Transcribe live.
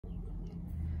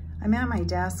I'm at my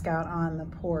desk out on the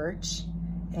porch,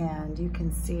 and you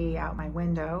can see out my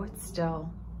window, it's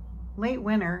still late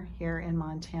winter here in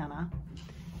Montana.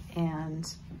 And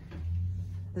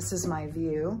this is my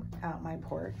view out my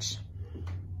porch.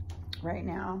 Right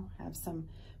now, I have some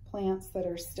plants that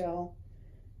are still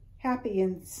happy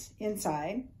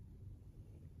inside.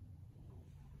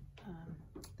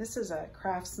 This is a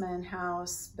craftsman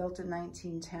house built in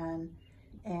 1910,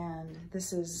 and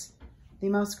this is the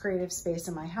most creative space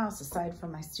in my house aside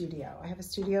from my studio. I have a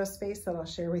studio space that I'll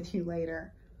share with you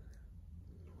later.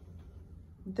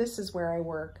 This is where I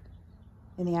work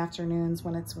in the afternoons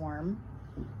when it's warm.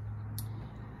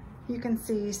 You can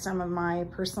see some of my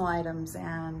personal items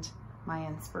and my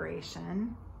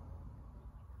inspiration.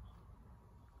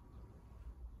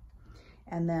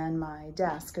 And then my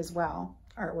desk as well,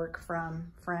 artwork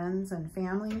from friends and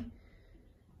family.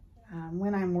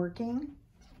 When I'm working,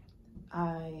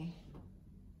 I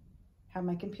have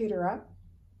my computer up.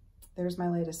 There's my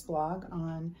latest blog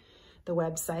on the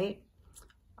website,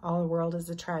 All the World is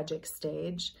a Tragic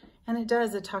Stage. And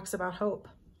it talks about hope.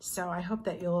 So I hope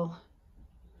that you'll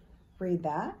read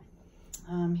that.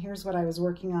 Here's what I was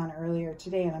working on earlier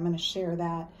today, and I'm going to share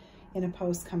that in a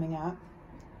post coming up.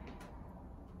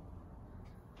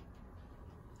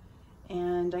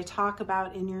 And I talk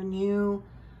about in your new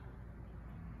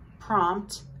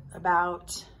prompt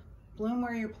about bloom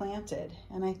where you're planted.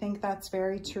 And I think that's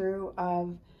very true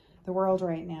of the world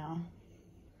right now.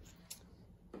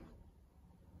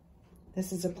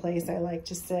 This is a place I like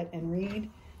to sit and read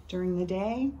during the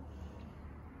day.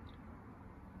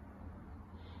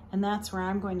 And that's where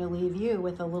I'm going to leave you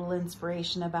with a little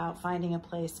inspiration about finding a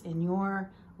place in your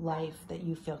life that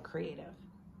you feel creative.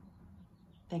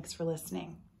 Thanks for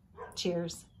listening.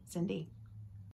 Cheers, Cindy.